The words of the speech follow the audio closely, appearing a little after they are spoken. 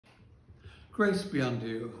Grace be unto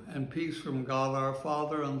you, and peace from God our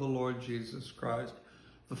Father and the Lord Jesus Christ.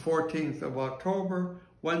 The 14th of October,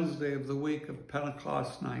 Wednesday of the week of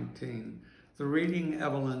Pentecost 19. The reading,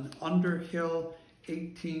 Evelyn Underhill,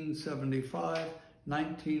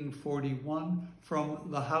 1875-1941,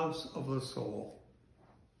 from The House of the Soul.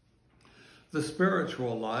 The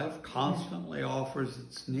spiritual life constantly offers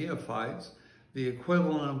its neophytes the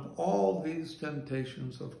equivalent of all these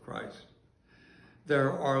temptations of Christ.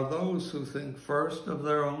 There are those who think first of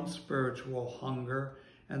their own spiritual hunger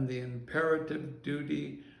and the imperative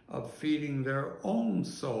duty of feeding their own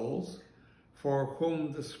souls, for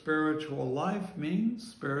whom the spiritual life means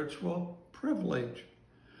spiritual privilege,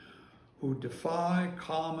 who defy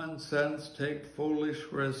common sense, take foolish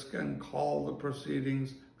risk, and call the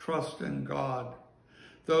proceedings trust in God.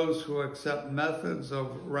 Those who accept methods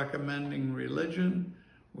of recommending religion,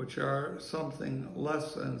 which are something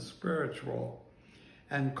less than spiritual,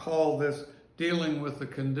 and call this dealing with the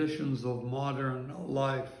conditions of modern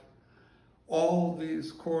life. All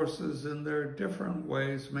these courses in their different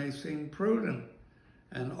ways may seem prudent,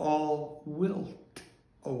 and all wilt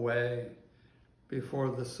away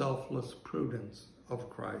before the selfless prudence of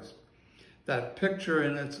Christ. That picture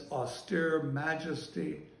in its austere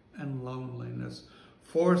majesty and loneliness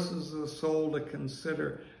forces the soul to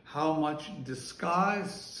consider how much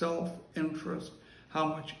disguised self-interest, how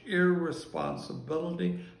much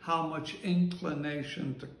irresponsibility, how much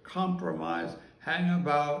inclination to compromise hang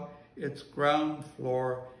about its ground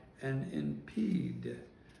floor and impede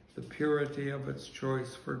the purity of its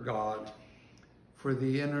choice for God. For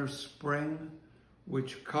the inner spring,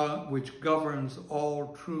 which governs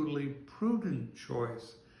all truly prudent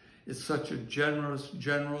choice, is such a generous,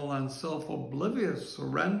 general, and self-oblivious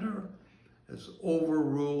surrender as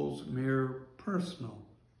overrules mere personal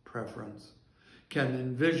preference, can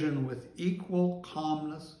envision with equal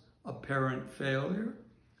calmness apparent failure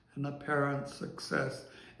and apparent success,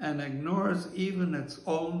 and ignores even its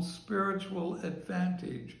own spiritual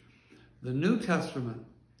advantage. The New Testament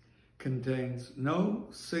contains no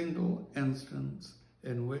single instance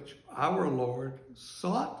in which our Lord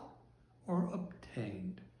sought or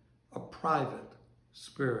obtained a private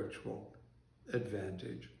spiritual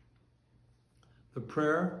advantage. The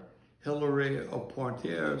prayer, Hilary of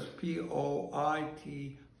Poitiers,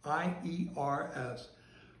 P-O-I-T-I-E-R-S,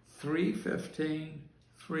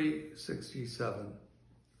 3:15-3:67.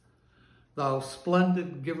 Thou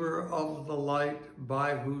splendid giver of the light,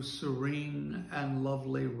 by whose serene and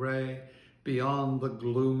lovely ray, beyond the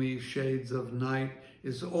gloomy shades of night,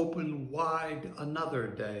 is opened wide another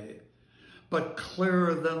day. But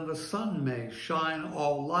clearer than the sun may shine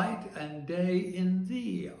all light and day in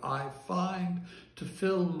thee I find, to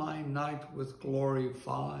fill my night with glory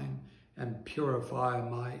fine and purify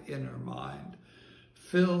my inner mind.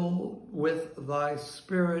 Fill with thy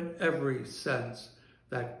spirit every sense,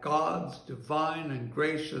 that God's divine and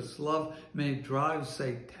gracious love may drive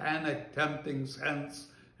satanic temptings hence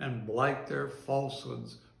and blight their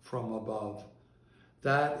falsehoods from above.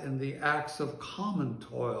 That in the acts of common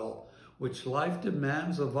toil, which life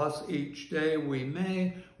demands of us each day, we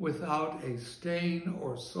may, without a stain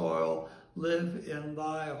or soil, live in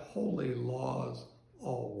thy holy laws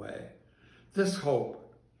alway. This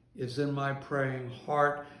hope is in my praying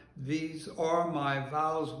heart. These are my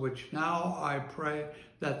vows, which now I pray,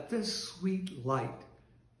 that this sweet light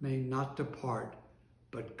may not depart,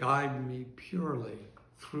 but guide me purely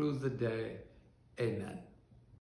through the day. Amen.